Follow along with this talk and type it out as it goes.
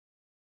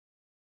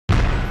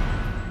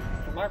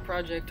For my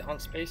project on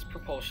space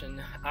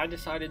propulsion, I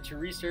decided to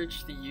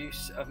research the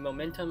use of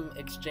momentum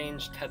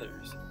exchange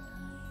tethers.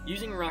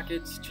 Using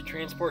rockets to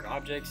transport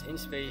objects in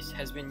space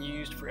has been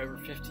used for over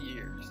 50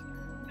 years.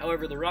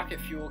 However, the rocket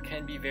fuel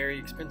can be very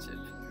expensive.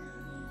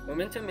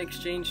 Momentum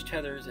exchange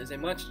tethers is a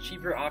much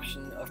cheaper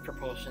option of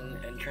propulsion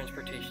and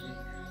transportation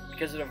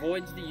because it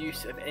avoids the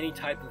use of any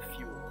type of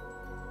fuel.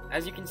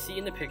 As you can see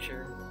in the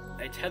picture,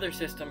 a tether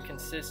system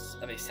consists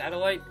of a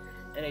satellite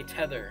and a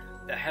tether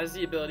that has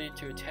the ability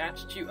to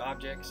attach to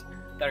objects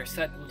that are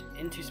sent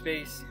into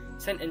space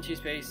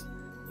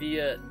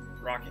via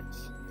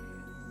rockets.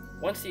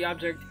 Once the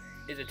object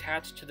is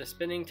attached to the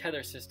spinning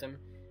tether system,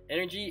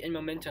 energy and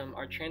momentum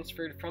are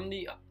transferred from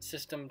the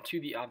system to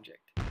the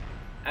object.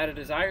 At a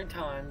desired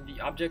time, the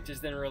object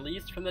is then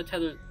released from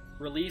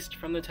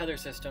the tether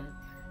system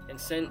and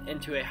sent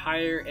into a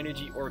higher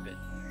energy orbit,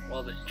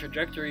 while the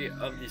trajectory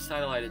of the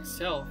satellite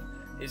itself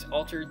is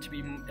altered to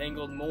be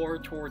angled more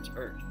towards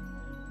Earth.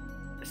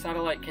 The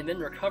satellite can then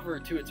recover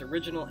to its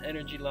original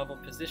energy level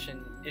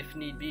position if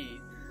need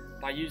be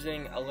by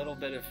using a little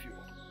bit of fuel.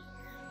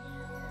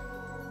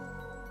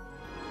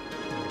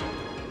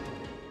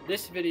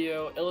 This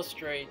video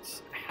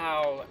illustrates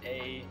how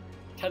a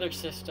tether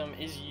system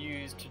is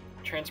used to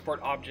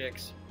transport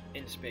objects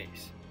in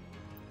space.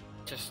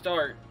 To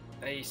start,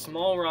 a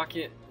small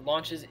rocket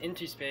launches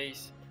into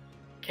space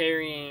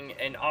carrying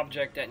an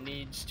object that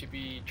needs to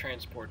be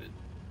transported.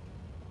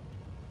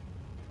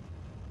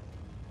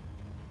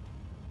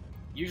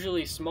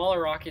 Usually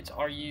smaller rockets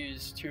are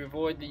used to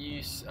avoid the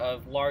use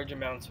of large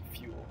amounts of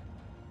fuel.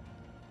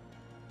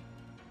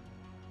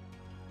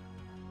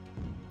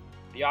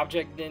 The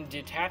object then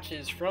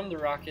detaches from the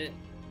rocket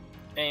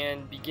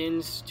and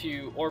begins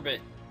to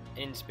orbit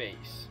in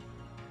space.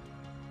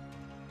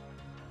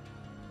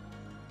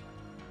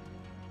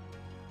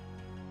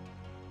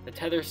 The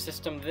tether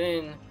system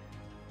then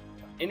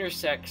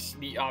intersects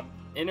the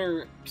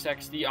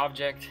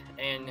object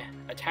and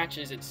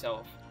attaches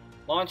itself,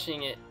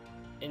 launching it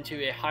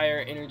into a higher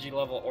energy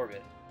level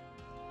orbit.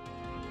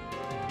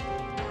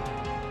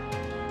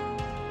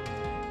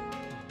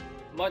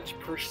 Much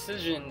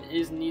precision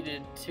is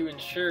needed to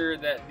ensure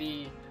that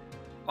the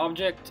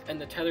object and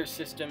the tether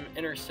system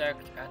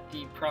intersect at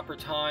the proper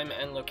time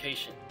and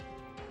location.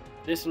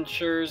 This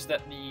ensures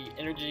that the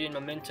energy and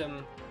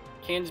momentum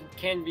can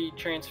be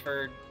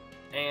transferred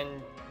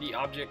and the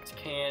object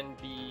can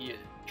be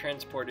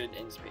transported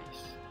in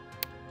space.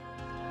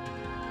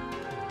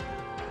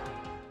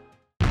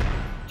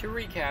 To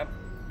recap,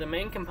 the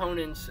main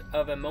components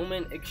of a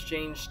moment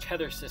exchange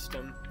tether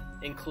system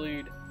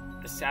include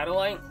the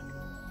satellite,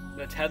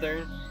 the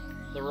tether,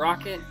 the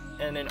rocket,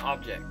 and an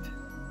object.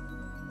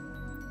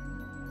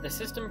 The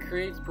system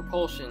creates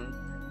propulsion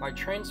by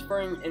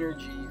transferring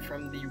energy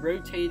from the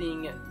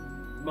rotating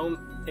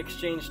moment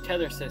exchange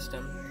tether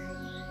system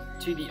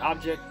to the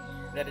object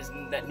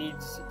that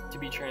needs to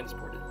be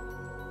transported.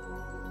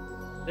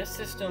 This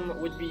system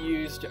would be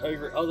used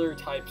over other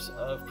types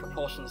of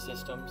propulsion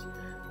systems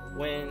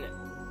when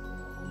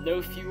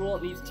no fuel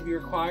needs to be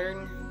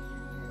required,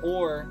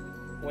 or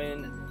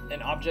when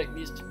an object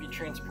needs to be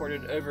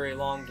transported over a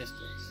long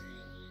distance.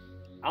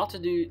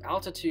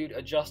 Altitude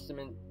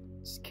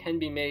adjustments can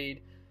be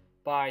made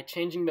by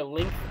changing the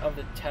length of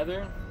the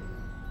tether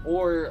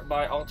or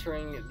by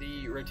altering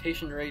the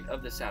rotation rate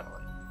of the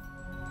satellite.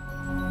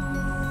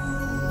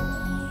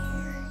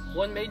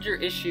 One major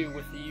issue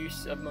with the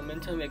use of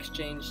momentum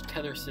exchange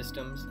tether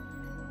systems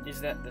is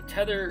that the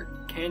tether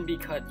can be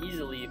cut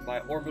easily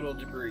by orbital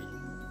debris.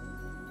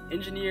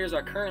 Engineers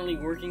are currently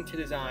working to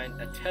design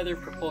a tether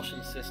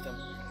propulsion system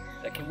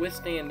that can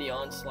withstand the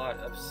onslaught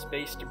of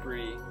space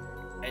debris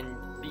and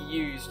be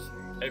used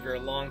over a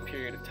long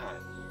period of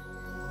time.